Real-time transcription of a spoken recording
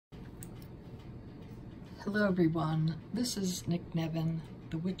Hello everyone, this is Nick Nevin,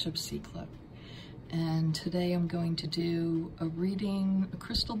 the Witch of Seacliff, and today I'm going to do a reading, a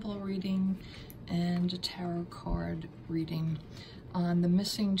crystal ball reading, and a tarot card reading on the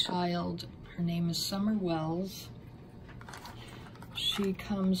missing child. Her name is Summer Wells. She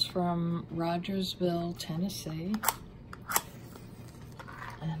comes from Rogersville, Tennessee,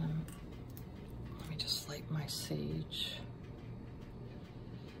 and let me just light my sage.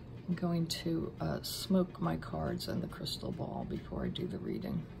 I'm going to smoke my cards in the crystal ball before I do the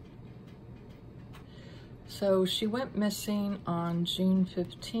reading. So she went missing on June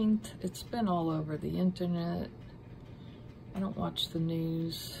 15th. It's been all over the internet. I don't watch the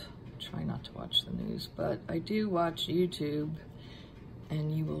news. I try not to watch the news, but I do watch YouTube,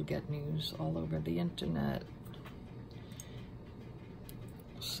 and you will get news all over the internet.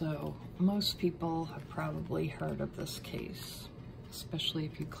 So most people have probably heard of this case, especially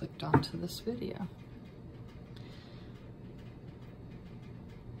if you clicked onto this video.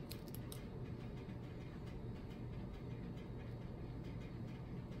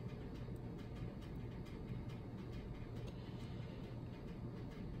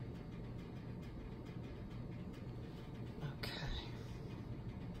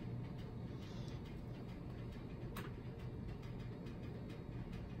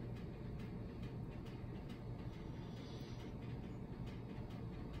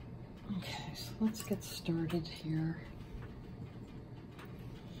 Okay, so let's get started here.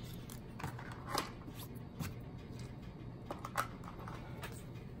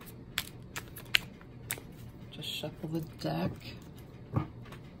 Just shuffle the deck.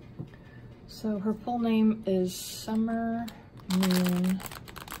 So her full name is Summer Moon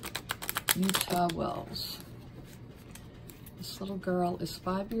Utah Wells. This little girl is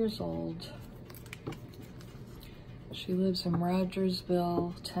 5 years old. She lives in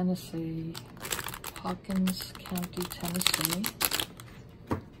Rogersville, Tennessee, Hawkins County, Tennessee.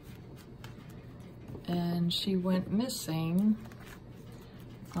 And she went missing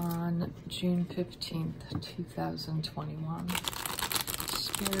on June 15th, 2021.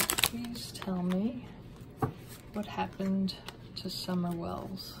 Spirit, please tell me what happened to Summer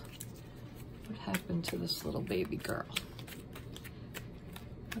Wells. What happened to this little baby girl?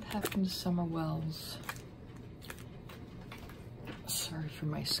 What happened to Summer Wells? Sorry for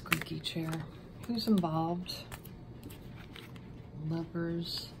my squeaky chair. Who's involved?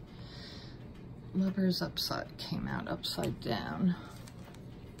 Lovers. Lovers upside came out upside down.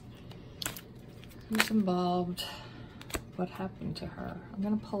 Who's involved? What happened to her? I'm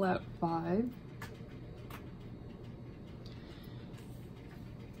gonna pull out 5.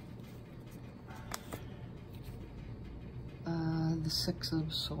 The 6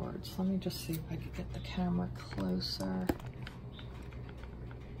 of Swords. Let me just see if I can get the camera closer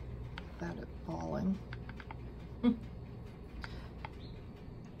without it falling. Okay,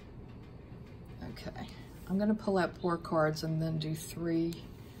 I'm gonna pull out 4 cards and then do 3.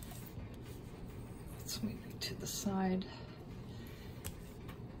 Let's move it to the side.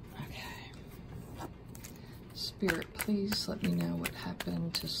 Okay. Spirit, please let me know what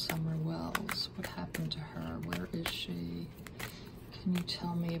happened to Summer Wells. What happened to her? Where is she? Can you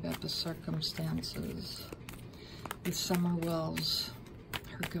tell me about the circumstances with Summer Wells,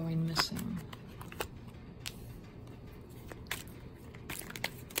 her going missing?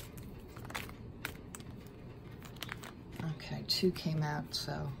 Okay, 2 came out,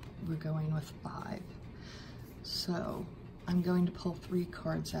 so we're going with 5. So I'm going to pull 3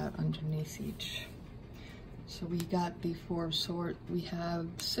 cards out underneath each. So we got the 4 of Swords, we have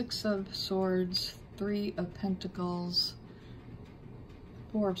 6 of Swords, 3 of Pentacles,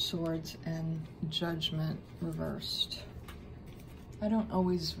 4 of Swords, and Judgment reversed. I don't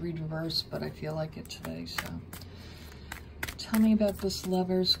always read reverse, but I feel like it today, so. Tell me about this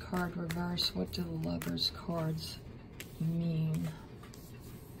Lovers card reverse. What do the Lovers cards mean?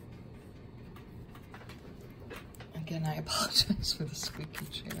 Again, I apologize for the squeaky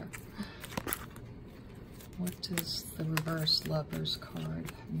chair. What does the reverse Lovers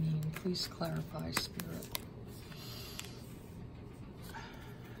card mean? Please clarify, Spirit.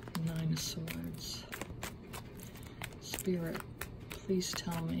 9 of Swords. Spirit, please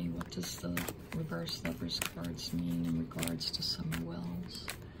tell me, what does the reverse Lovers cards mean in regards to Summer Wells,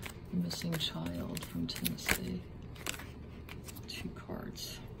 the missing child from Tennessee? 2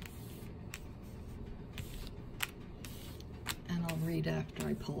 cards. And I'll read after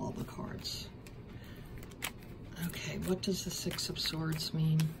I pull all the cards. Okay, what does the 6 of Swords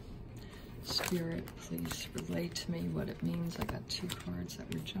mean? Spirit, please relay to me what it means. I got 2 cards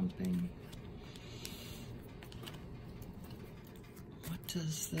that were jumping. What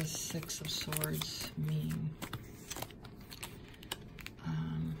does this Six of Swords mean?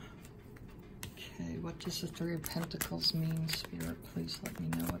 Okay, what does the Three of Pentacles mean, Spirit? Please let me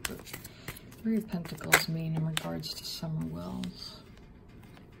know what the Three of Pentacles mean in regards to Summer Wells.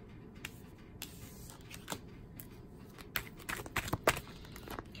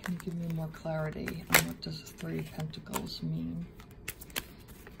 Can you give me more clarity on what does the Three of Pentacles mean?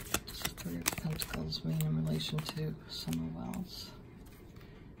 What does the Three of Pentacles mean in relation to Summer Wells?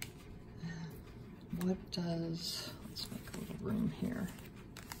 What does, let's make a little room here.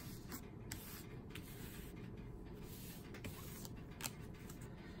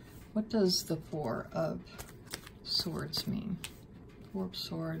 What does the Four of Swords mean? Four of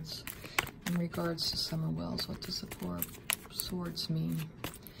Swords in regards to Summer Wells. What does the Four of Swords mean?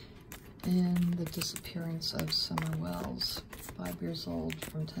 And the disappearance of Summer Wells, 5 years old,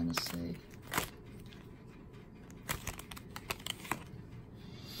 from Tennessee.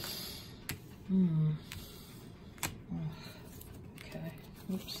 Oh, okay.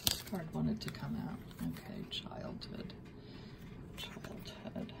 Oops, this card wanted to come out. Okay, childhood.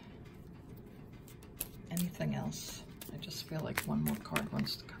 Childhood. Anything else? I just feel like one more card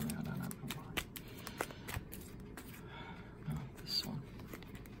wants to come out. I don't know why. Oh, this one.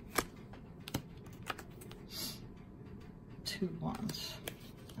 2 Wands.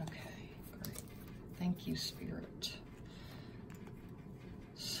 Okay, great. Thank you, Spirit.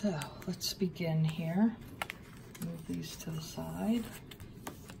 So, let's begin here. Move these to the side.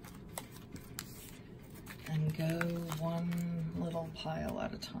 And go one little pile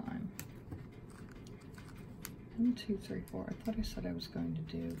at a time. 1, 2, 3, 4. I thought I said I was going to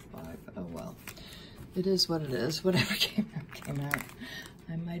do 5. Oh well. It is what it is. Whatever came out, came out.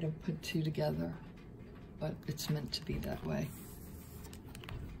 I might have put 2 together, but it's meant to be that way.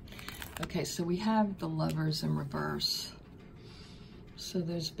 Okay, so we have the Lovers in reverse. So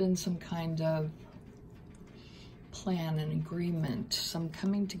there's been some kind of plan and agreement, some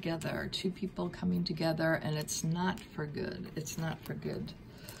coming together, 2 people coming together, and it's not for good. It's not for good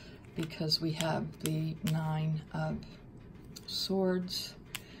because we have the 9 of Swords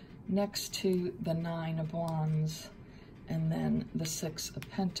next to the 9 of Wands and then the 6 of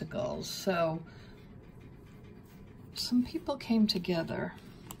Pentacles. So some people came together.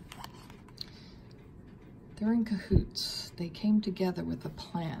 They're in cahoots. They came together with a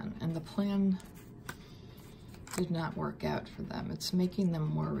plan, and the plan did not work out for them. It's making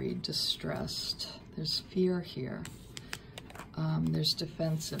them worried, distressed. There's fear here. There's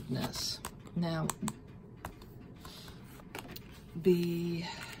defensiveness. Now, the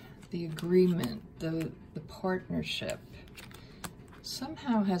agreement, the partnership,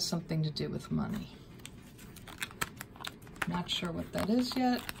 somehow has something to do with money. Not sure what that is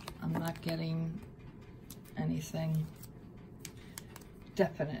yet. I'm not getting anything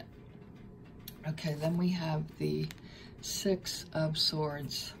definite. Okay, then we have the 6 of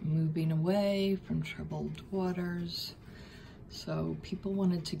Swords, moving away from troubled waters. So people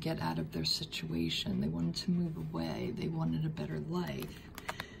wanted to get out of their situation. They wanted to move away. They wanted a better life.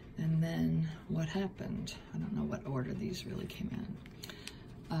 And then what happened? I don't know what order these really came in.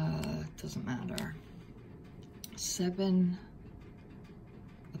 Doesn't matter. 7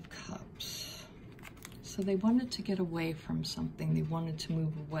 of Cups. So they wanted to get away from something. They wanted to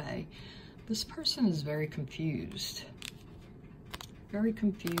move away. This person is very confused. Very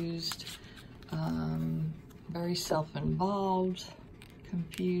confused. Very self-involved.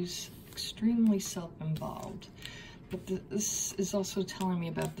 Confused. Extremely self-involved. But this is also telling me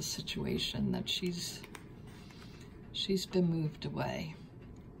about the situation, that she's been moved away.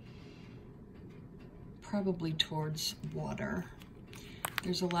 Probably towards water.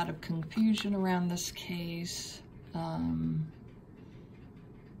 There's a lot of confusion around this case.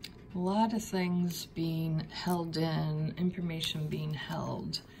 A lot of things being held in, information being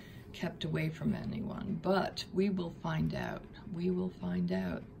held, kept away from anyone. But we will find out. We will find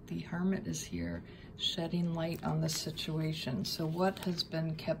out. The Hermit is here, shedding light on the situation. So what has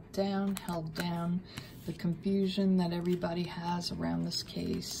been kept down, held down, the confusion that everybody has around this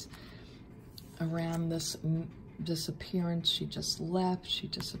case, around this disappearance. She just left, she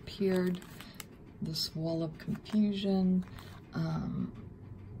disappeared, this wall of confusion.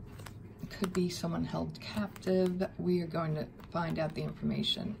 It could be someone held captive. We are going to find out the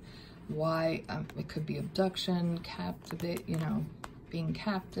information. Why, it could be abduction, captivate, you know, being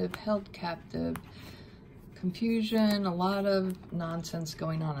captive, held captive, confusion, a lot of nonsense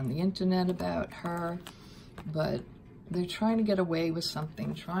going on the internet about her, but they're trying to get away with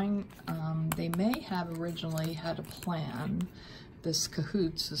something, they may have originally had a plan this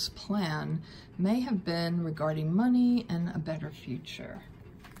cahoots, this plan, may have been regarding money and a better future.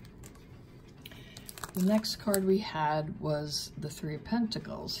 The next card we had was the Three of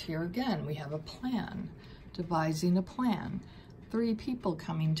Pentacles. Here again, we have a plan, devising a plan. Three people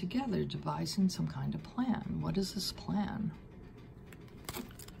coming together, devising some kind of plan. What is this plan?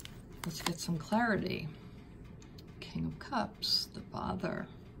 Let's get some clarity. King of Cups, the Father.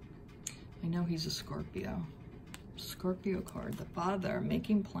 I know he's a Scorpio. Scorpio card, the Father,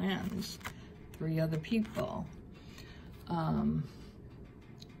 making plans. Three other people.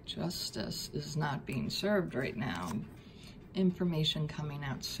 Justice is not being served right now. Information coming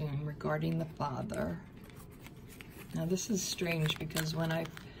out soon regarding the Father. Now this is strange because when I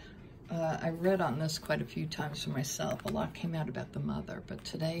read on this quite a few times for myself, a lot came out about the Mother, but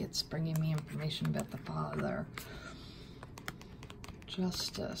today it's bringing me information about the Father.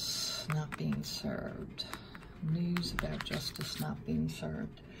 Justice not being served. News about justice not being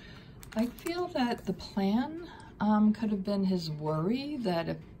served. I feel that the plan could have been his worry that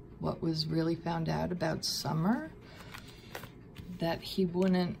if what was really found out about Summer, that he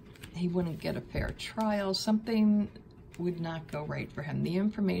wouldn't get a fair trial. Something would not go right for him. The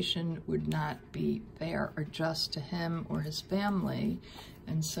information would not be fair or just to him or his family,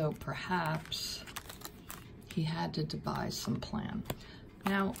 and so perhaps he had to devise some plan.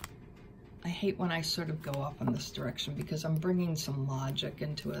 Now, I hate when I sort of go off in this direction because I'm bringing some logic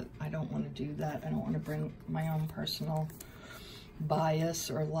into it. I don't want to do that. I don't want to bring my own personal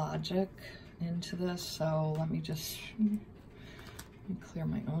bias or logic into this. So let me just clear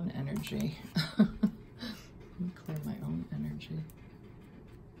my own energy. Let me clear my own energy.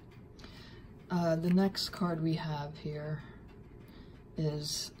 The next card we have here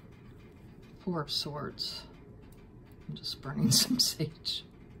is Four of Swords. I'm just burning some sage.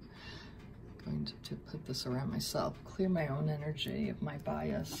 I'm going to put this around myself, clear my own energy of my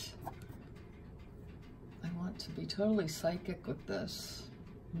bias. I want to be totally psychic with this,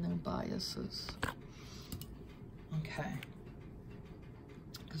 no biases. Okay,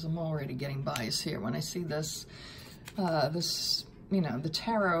 because I'm already getting biased here. When I see this, the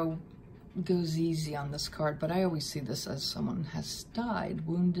tarot goes easy on this card, but I always see this as someone has died,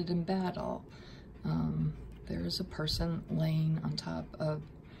 wounded in battle. There is a person laying on top of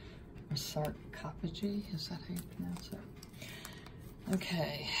a sarcophagi, is that how you pronounce it?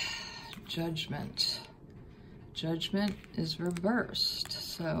 Okay, Judgment. Judgment is reversed,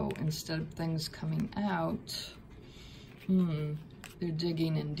 so instead of things coming out, they're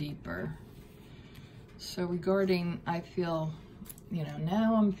digging in deeper. So regarding, I feel,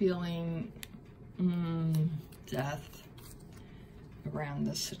 now I'm feeling death around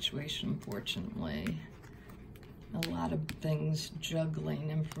this situation, unfortunately. A lot of things juggling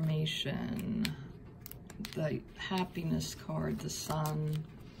information. The happiness card, the sun.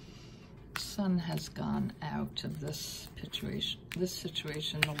 Sun has gone out of this situation. This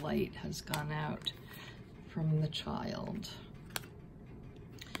situation, the light has gone out from the child.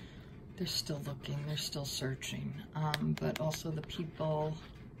 They're still looking, they're still searching. But also the people,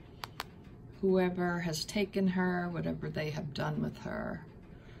 whoever has taken her, whatever they have done with her,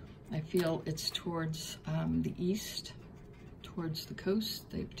 I feel it's towards the east, towards the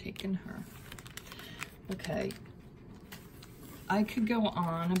coast. They've taken her. Okay. I could go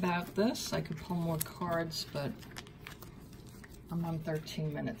on about this. I could pull more cards, but I'm on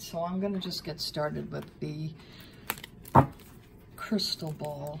 13 minutes. So I'm going to just get started with the crystal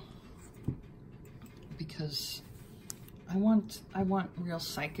ball because I want real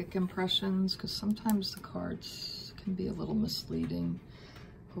psychic impressions because sometimes the cards can be a little misleading.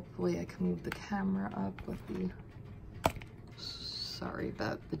 Hopefully I can move the camera up with the, sorry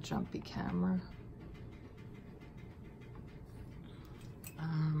about the jumpy camera.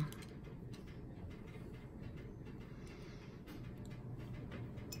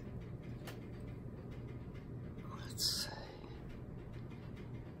 Let's see.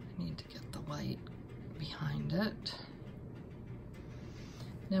 I need to get the light behind it.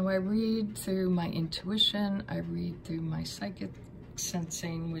 Now I read through my intuition, I read through my psychic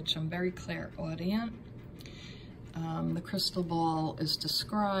sensing, which I'm very clairaudient. The crystal ball is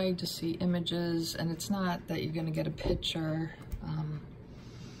described to see images, and it's not that you're going to get a picture,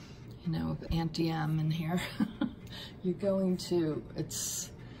 of Auntie M in here. You're going to,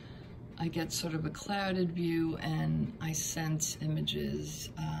 I get sort of a clouded view and I sense images.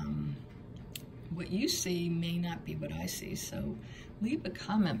 What you see may not be what I see, so leave a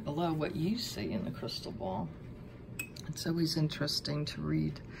comment below what you see in the crystal ball. It's always interesting to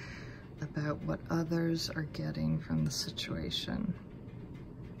read about what others are getting from the situation.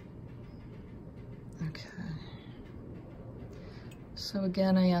 Okay. So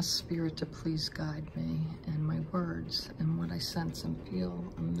again, I ask Spirit to please guide me in my words and what I sense and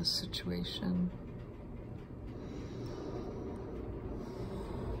feel in this situation.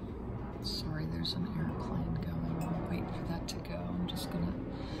 Sorry, there's an airplane going. I'll wait for that to go. I'm just gonna,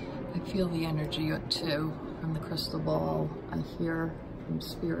 I feel the energy too from the crystal ball. I hear from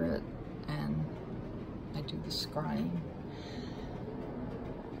Spirit and I do the scrying.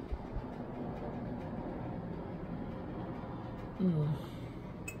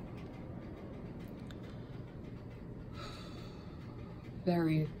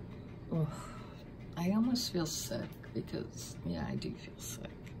 Very, I almost feel sick because, yeah, I do feel sick.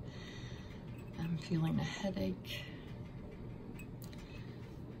 I'm feeling a headache.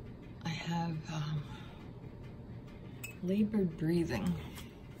 I have labored breathing.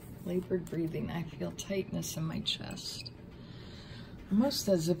 Labored breathing. I feel tightness in my chest. Almost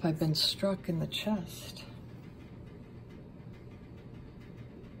as if I've been struck in the chest.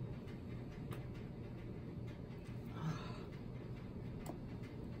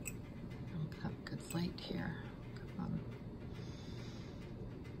 Light here. Come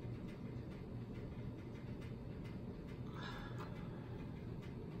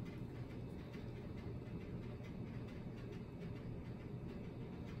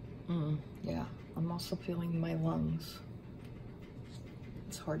on. Yeah, I'm also feeling my lungs.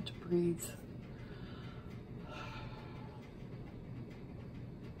 It's hard to breathe.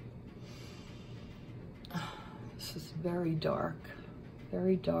 This is very dark,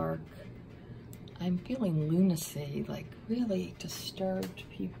 very dark. I'm feeling lunacy, like really disturbed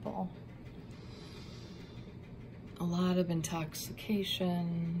people. A lot of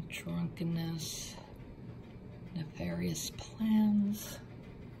intoxication, drunkenness, nefarious plans,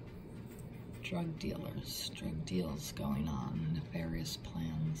 drug dealers, drug deals going on, nefarious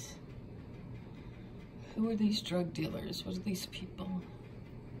plans. Who are these drug dealers? What are these people?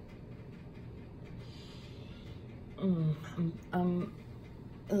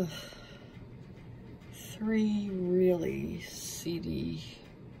 Three really seedy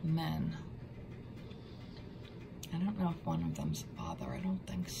men. I don't know if one of them's a father, I don't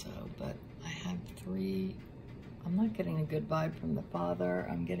think so, but I have three. I'm not getting a good vibe from the father.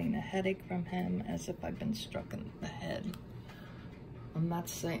 I'm getting a headache from him as if I've been struck in the head. I'm not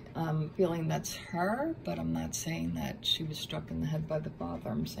saying, I'm feeling that's her, but I'm not saying that she was struck in the head by the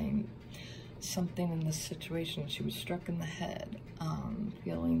father. I'm saying something in this situation, she was struck in the head.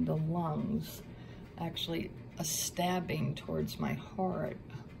 Feeling the lungs. Actually a stabbing towards my heart.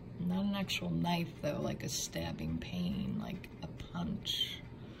 Not an actual knife though, like a stabbing pain, like a punch.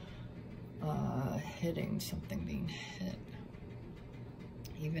 Hitting, something being hit.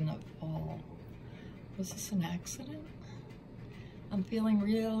 Even a fall. Was this an accident? I'm feeling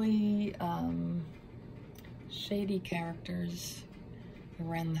really shady characters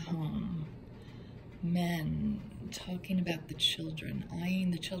around the home. Men talking about the children,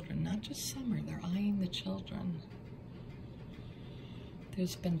 eyeing the children, not just Summer, they're eyeing the children.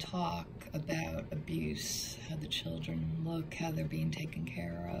 There's been talk about abuse, how the children look, how they're being taken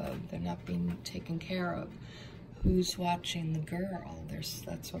care of. They're not being taken care of. Who's watching the girl?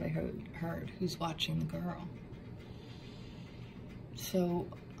 That's what I heard. Who's watching the girl? So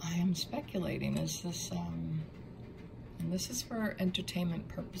I am speculating, is this, and this is for entertainment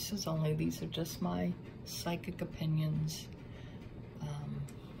purposes only. These are just my psychic opinions.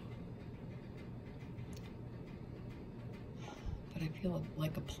 But I feel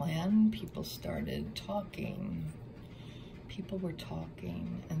like a plan. People started talking. People were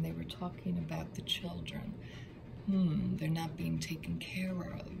talking, and they were talking about the children. They're not being taken care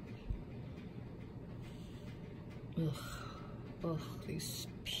of. Ugh, these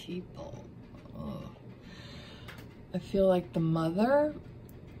people. Ugh. I feel like the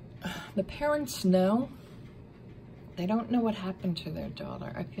parents know. They don't know what happened to their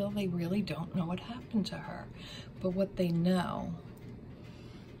daughter. I feel they really don't know what happened to her. But what they know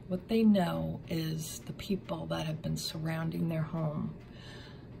is the people that have been surrounding their home.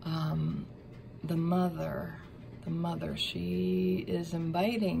 The mother, she is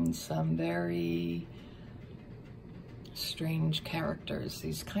inviting some very strange characters,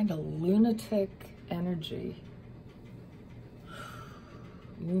 these kind of lunatic energy.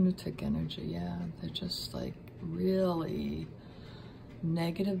 Lunatic energy, yeah. They're just like really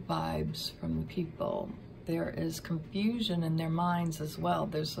negative vibes from the people. There is confusion in their minds as well.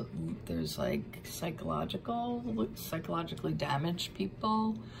 There's like psychologically damaged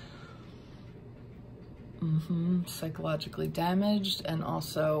people. Psychologically damaged, and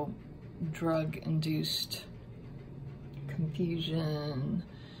also drug-induced confusion,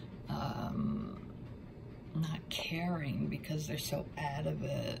 not caring because they're so out of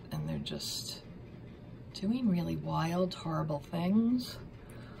it and they're just doing really wild, horrible things.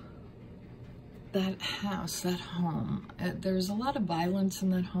 That house, that home, there's a lot of violence in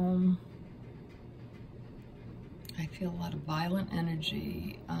that home. I feel a lot of violent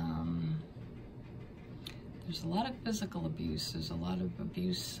energy. There's a lot of physical abuse. There's a lot of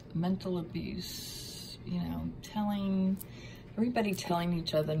abuse, mental abuse, you know, everybody telling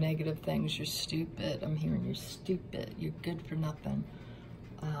each other negative things. You're stupid. I'm hearing you're stupid. You're good for nothing.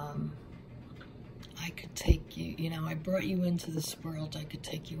 I could take you, you know, I brought you into this world. I could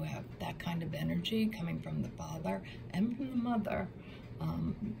take you out. That kind of energy coming from the father and from the mother,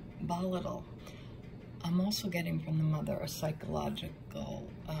 volatile. I'm also getting from the mother a psychological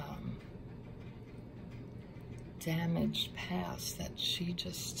damaged past that she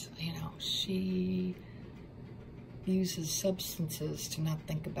just, you know, she uses substances to not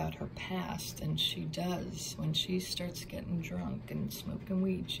think about her past, and she does. When she starts getting drunk and smoking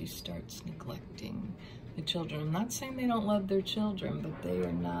weed, she starts neglecting the children. I'm not saying they don't love their children, but they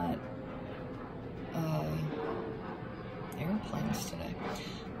are not airplanes today.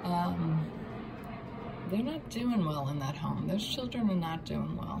 They're not doing well in that home. Those children are not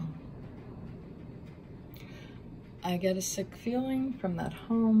doing well. I get a sick feeling from that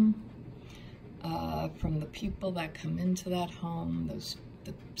home, from the people that come into that home,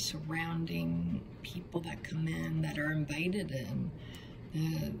 the surrounding people that come in, that are invited in.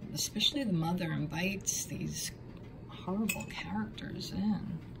 Especially the mother invites these horrible characters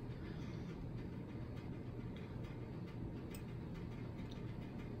in.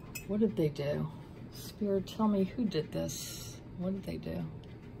 What did they do? Spirit, tell me, who did this? What did they do?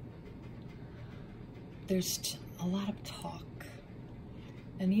 There's a lot of talk.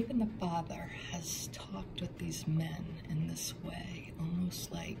 And even the father has talked with these men in this way,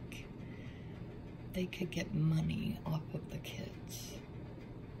 almost like they could get money off of the kids.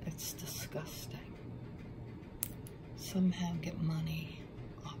 It's disgusting. Somehow get money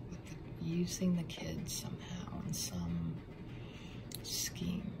off of using the kids somehow in some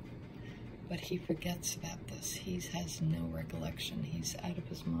scheme. But he forgets about this. He has no recollection. He's out of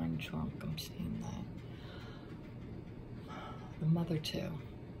his mind drunk. I'm seeing that. The mother too,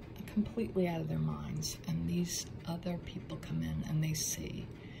 completely out of their minds. And these other people come in and they see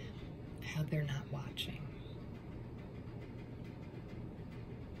how they're not watching.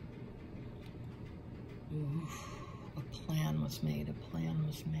 Ooh, a plan was made, a plan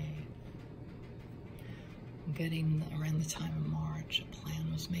was made. Getting around the time of March, a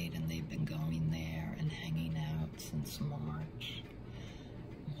plan was made, and they've been going there and hanging out since March.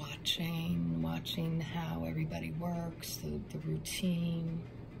 Watching how everybody works, the routine.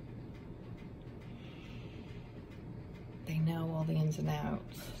 They know all the ins and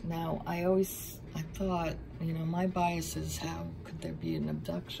outs. Now, I thought, you know, my bias is, how could there be an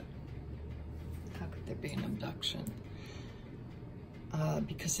abduction? How could there be an abduction?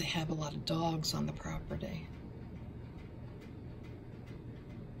 Because they have a lot of dogs on the property.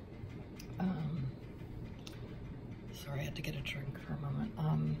 Sorry, I had to get a drink for a moment.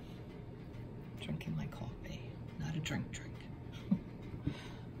 Drinking my coffee, not a drink.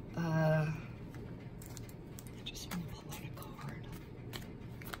 I just want to pull out a card.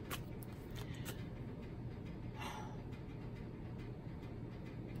 I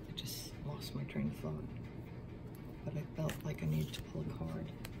just lost my train of thought, but I felt like I needed to pull a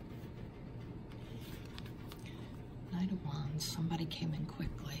card. Knight of Wands, somebody came in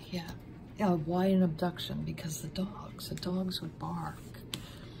quickly, yeah. Yeah, why an abduction? Because the dogs would bark.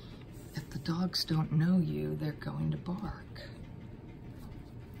 If the dogs don't know you, they're going to bark.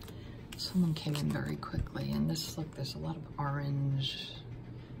 Someone came in very quickly, and this, look, there's a lot of orange,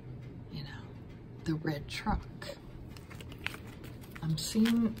 you know, the red truck. I'm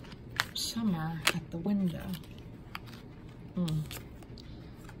seeing Summer at the window.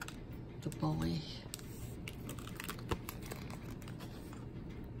 The bully.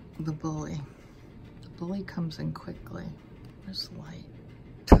 The bully comes in quickly. There's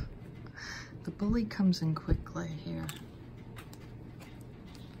light. The bully comes in quickly here.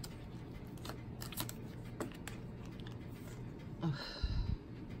 Ugh.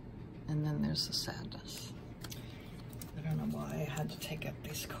 And then there's the sadness. I don't know why I had to take up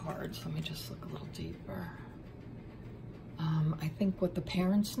these cards. Let me just look a little deeper. I think what the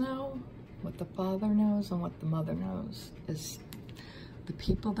parents know, what the father knows, and what the mother knows is the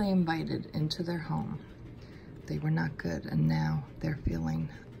people they invited into their home, they were not good, and now they're feeling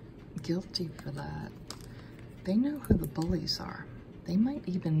guilty for that. They know who the bullies are. They might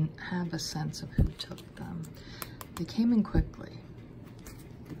even have a sense of who took them. They came in quickly.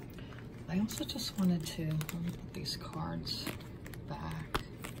 I also just wanted to, let me put these cards back.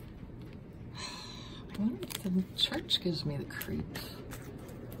 I wonder if the church gives me the creeps.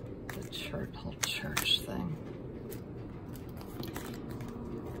 The church, whole church thing.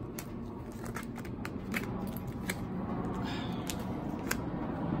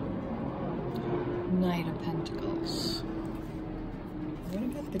 Knight of Pentacles. What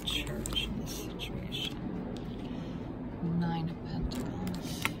about the church in this situation? Nine of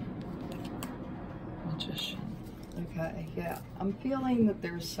Pentacles. Magician. Okay, yeah. I'm feeling that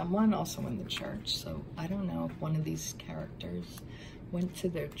there's someone also in the church, so I don't know if one of these characters went to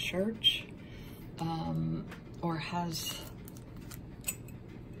their church or has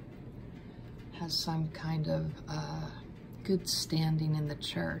some kind of good standing in the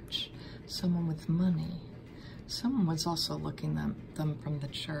church. Someone with money. Someone was also looking at them from the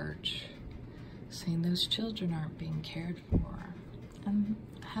church, saying those children aren't being cared for, and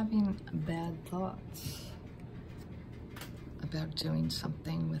having bad thoughts about doing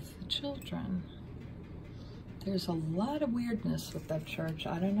something with the children. There's a lot of weirdness with that church.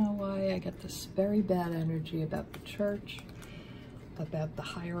 I don't know why I get this very bad energy about the church, about the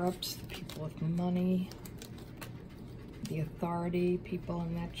higher-ups, the people with money, the authority people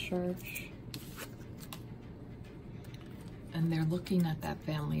in that church. And they're looking at that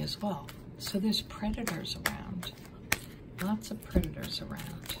family as well. So there's predators around. Lots of predators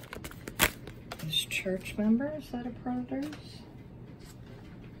around. There's church members that are predators.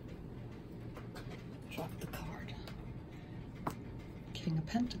 Drop the card. King of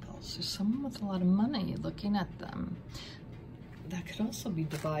Pentacles. There's someone with a lot of money looking at them. That could also be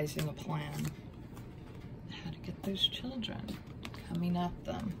devising a plan. How to get those children, coming at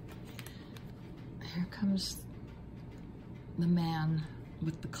them. Here comes the man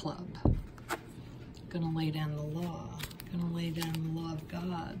with the club. Gonna lay down the law. Gonna lay down the law of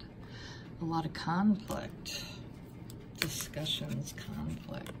God. A lot of conflict. Discussions,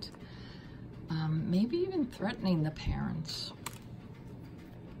 conflict. Maybe even threatening the parents.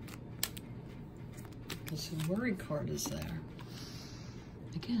 Because the worry card is there.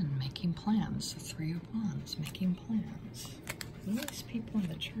 Again, making plans. The Three of Wands, making plans. What are these people in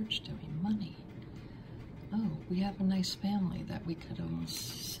the church doing? Money. Oh, we have a nice family that we could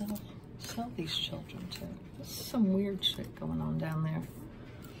almost sell these children to. This is some weird shit going on down there.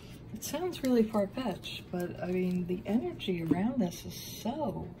 It sounds really far-fetched, but I mean, the energy around this is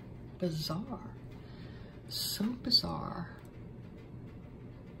so bizarre. So bizarre.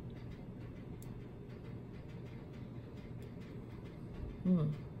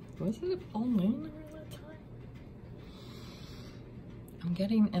 Was it a full moon around that time? I'm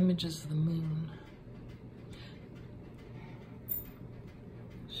getting images of the moon.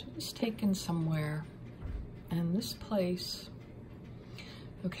 She was taken somewhere, and this place,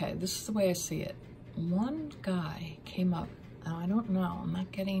 okay, this is the way I see it. One guy came up, and I don't know, I'm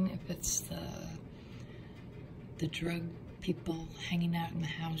not getting if it's the drug people hanging out in the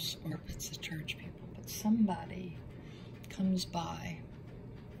house or if it's the church people, but somebody comes by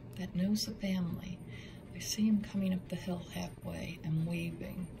that knows the family. I see him coming up the hill halfway and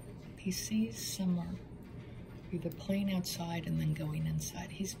waving. He sees Summer either playing outside and then going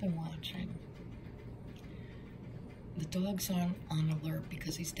inside. He's been watching. The dog's on alert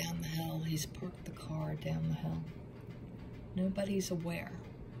because he's down the hill. He's parked the car down the hill. Nobody's aware.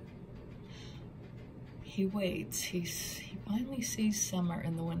 He waits. He finally sees Summer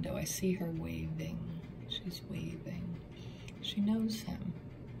in the window. I see her waving. She's waving. She knows him.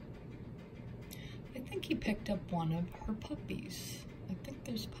 I think he picked up one of her puppies. I think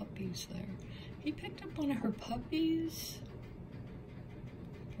there's puppies there. He picked up one of her puppies,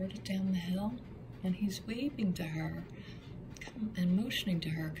 brought it down the hill, and he's waving to her and motioning to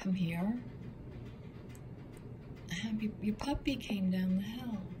her, come here. Your puppy came down the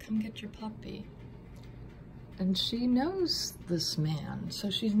hill. Come get your puppy. And she knows this man, so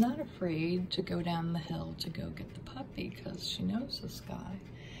she's not afraid to go down the hill to go get the puppy because she knows this guy.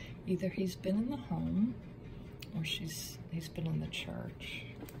 Either he's been in the home or he's been in the church.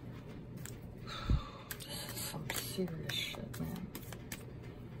 This is some serious shit, man.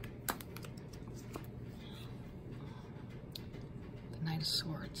 The Knight of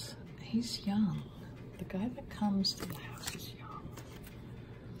Swords. He's young. The guy that comes to the house is young.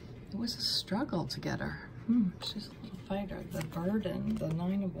 It was a struggle to get her. She's a little fighter. The burden, the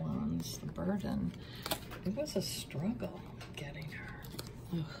Nine of Wands, the burden. It was a struggle getting her.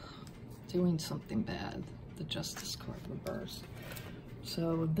 Ugh. Doing something bad. The Justice card reversed.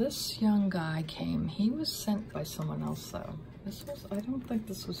 So this young guy came. He was sent by someone else though. I don't think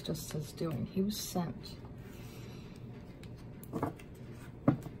this was just his doing. He was sent.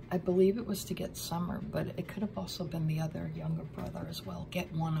 I believe it was to get Summer, but it could have also been the other younger brother as well.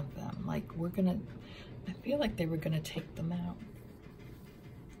 Get one of them. Like, I feel like they were gonna take them out.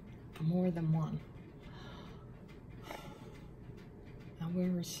 More than one. Now,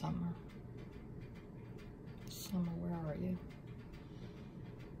 where is Summer? Summer, where are you?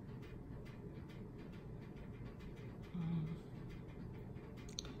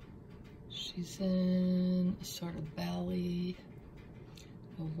 She's in a sort of valley,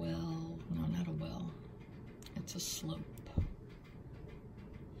 a well. No, not a well. It's a slope.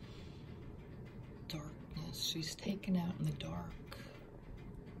 Darkness. She's taken out in the dark.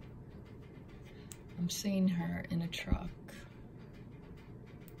 I'm seeing her in a truck.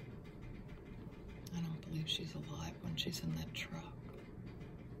 I don't believe she's alive when she's in that truck.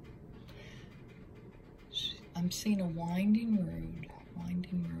 I'm seeing a winding road,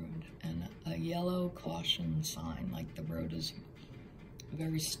 and a yellow caution sign, like the road is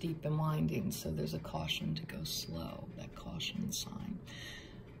very steep and winding, so there's a caution to go slow, that caution sign.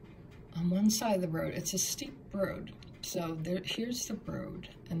 On one side of the road, it's a steep road, so here's the road,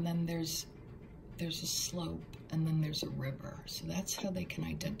 and then there's a slope, and then there's a river. So that's how they can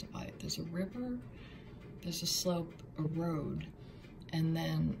identify it. There's a river, there's a slope, a road, and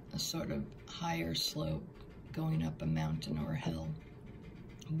then a sort of higher slope going up a mountain or a hill,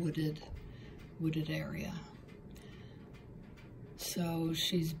 wooded area. So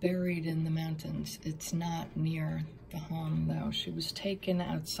she's buried in the mountains. It's not near the home though. She was taken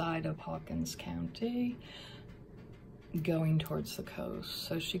outside of Hawkins County, going towards the coast,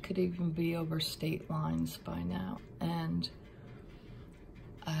 so she could even be over state lines by now. And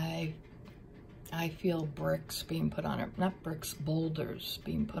I feel bricks being put on her, not bricks, boulders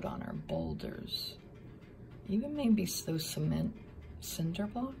being put on her, boulders, even maybe those cement cinder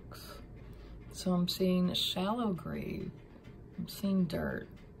blocks. So I'm seeing a shallow grave, I'm seeing dirt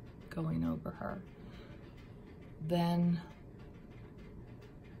going over her, then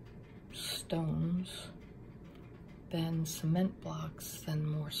stones, then cement blocks, then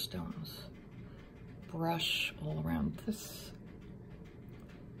more stones. Brush all around. This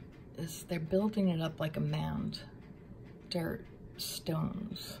is, they're building it up like a mound. Dirt,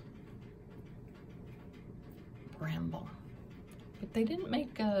 stones, bramble. But they didn't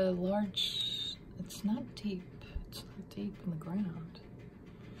make a large, it's not deep. It's not deep in the ground.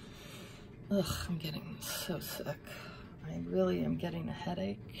 Ugh, I'm getting so sick. I really am getting a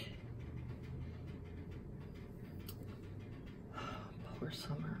headache. Poor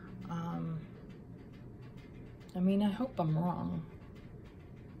Summer. I mean, I hope I'm wrong.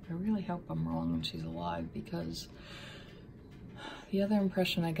 I really hope I'm wrong and she's alive, because the other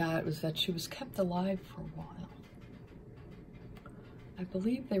impression I got was that she was kept alive for a while. I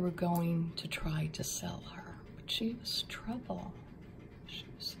believe they were going to try to sell her, but she was trouble. She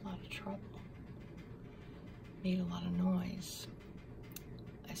was a lot of trouble. Made a lot of noise.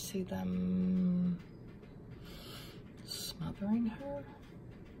 I see them smothering her,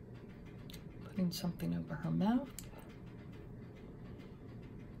 putting something over her mouth.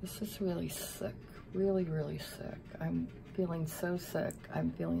 This is really sick, really, really sick. I'm feeling so sick. I'm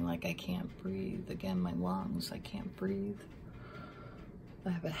feeling like I can't breathe. Again, my lungs, I can't breathe. I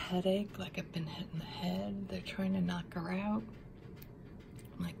have a headache, like I've been hit in the head. They're trying to knock her out.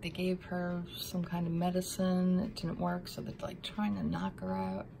 Like they gave her some kind of medicine, it didn't work, so they're like trying to knock her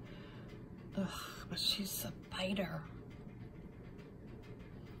out. Ugh, but she's a biter.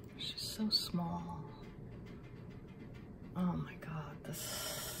 She's so small. Oh my God,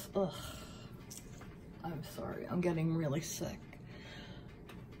 this, ugh. I'm sorry, I'm getting really sick.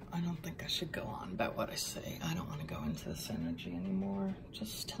 I don't think I should go on about what I say. I don't want to go into this energy anymore.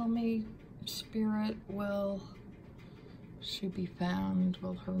 Just tell me, Spirit, will she be found?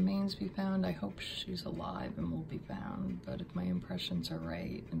 Will her remains be found? I hope she's alive and will be found. But if my impressions are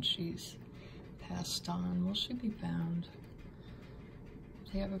right and she's passed on, will she be found?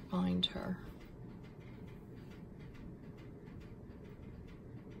 If they ever find her.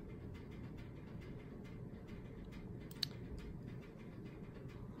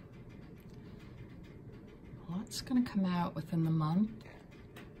 What's going to come out within the month?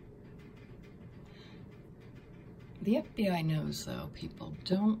 The FBI knows, though, people.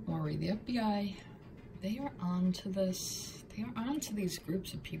 Don't worry. The FBI, they are on to this. They are on to these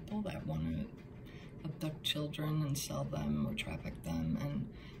groups of people that want to abduct children and sell them or traffic them. And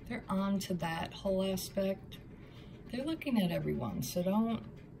they're on to that whole aspect. They're looking at everyone. So don't,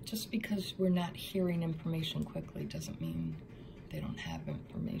 just because we're not hearing information quickly doesn't mean they don't have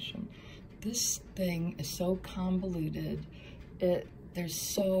information. This thing is so convoluted. There's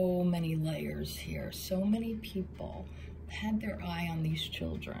so many layers here, so many people had their eye on these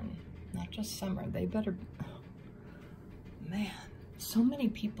children, not just Summer. They better, man, so many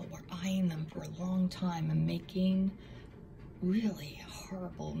people were eyeing them for a long time and making really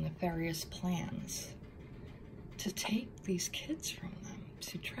horrible, nefarious plans to take these kids from them,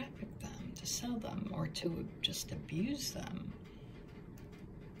 to traffic them, to sell them, or to just abuse them.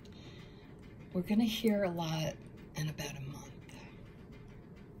 We're gonna hear a lot in about a month.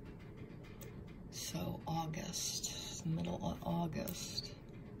 So August, middle of August,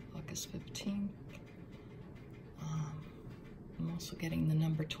 August 15th. I'm also getting the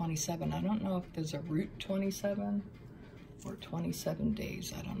number 27. I don't know if there's a route 27 or 27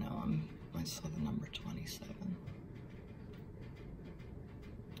 days. I don't know. I saw the number 27.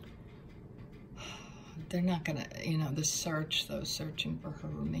 They're not gonna, you know, the search, though, searching for her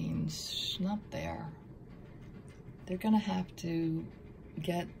remains, she's not there. They're gonna have to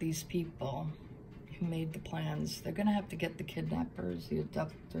get these people who made the plans, they're gonna have to get the kidnappers, the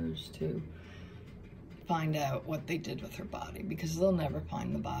abductors, to find out what they did with her body, because they'll never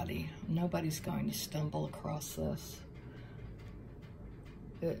find the body. Nobody's going to stumble across this.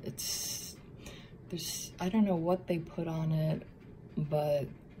 I don't know what they put on it, but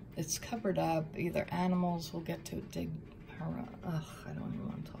it's covered up. Either animals will get to dig her up. Ugh, I don't even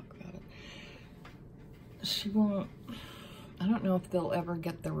want to talk about it. She won't, I don't know if they'll ever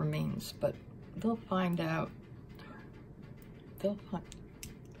get the remains, but they'll find out. They'll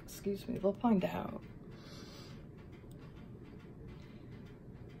find out.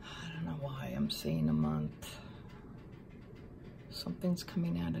 I don't know why I'm saying a month. Something's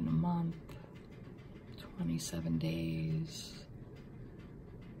coming out in a month. 27 days.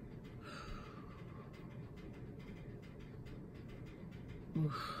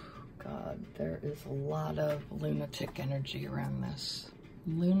 Oof, God, there is a lot of lunatic energy around this.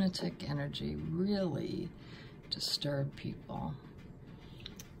 Lunatic energy really disturbed people.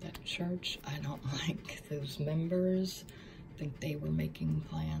 That church, I don't like. Those members think they were making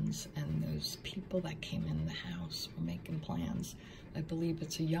plans, and those people that came in the house were making plans. I believe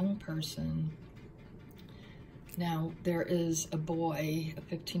it's a young person. Now, there is a boy, a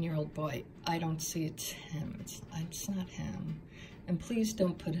 15-year-old boy. I don't see it's him. It's not him. And please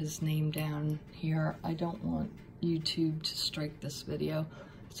don't put his name down here. I don't want YouTube to strike this video.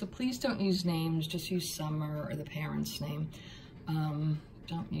 So please don't use names, just use Summer or the parent's name.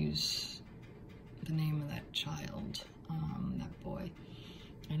 Don't use the name of that child, that boy.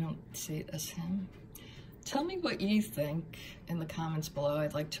 I don't see it as him. Tell me what you think in the comments below.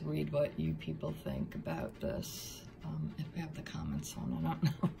 I'd like to read what you people think about this. If I have the comments on, I don't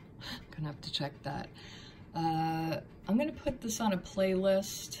know. I'm gonna have to check that. I'm gonna put this on a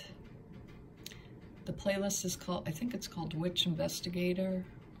playlist. The playlist is called, I think it's called Witch Investigator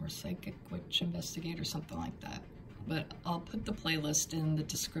or Psychic Witch Investigator, something like that. But I'll put the playlist in the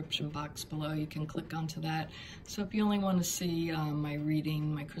description box below. You can click onto that. So if you only want to see my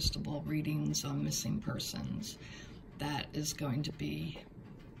reading, my crystal ball readings on missing persons, that is going to be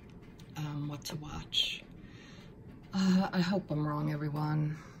what to watch. I hope I'm wrong,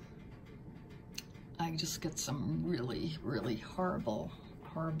 everyone. I just get some really, really horrible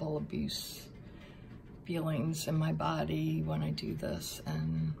abuse feelings in my body when I do this,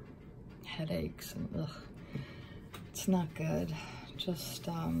 and headaches, and ugh. It's not good. Just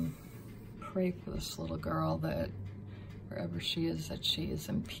pray for this little girl that wherever she is, that she is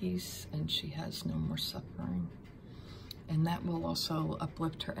in peace and she has no more suffering. And that will also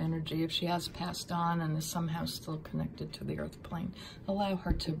uplift her energy. If she has passed on and is somehow still connected to the earth plane, allow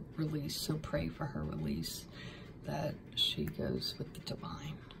her to release. So pray for her release, that she goes with the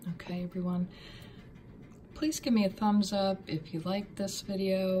divine. Okay, everyone? Please give me a thumbs up if you like this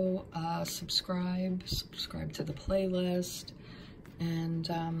video, subscribe to the playlist, and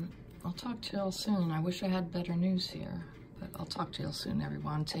I'll talk to y'all soon. I wish I had better news here, but I'll talk to y'all soon,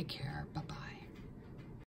 everyone. Take care. Bye-bye.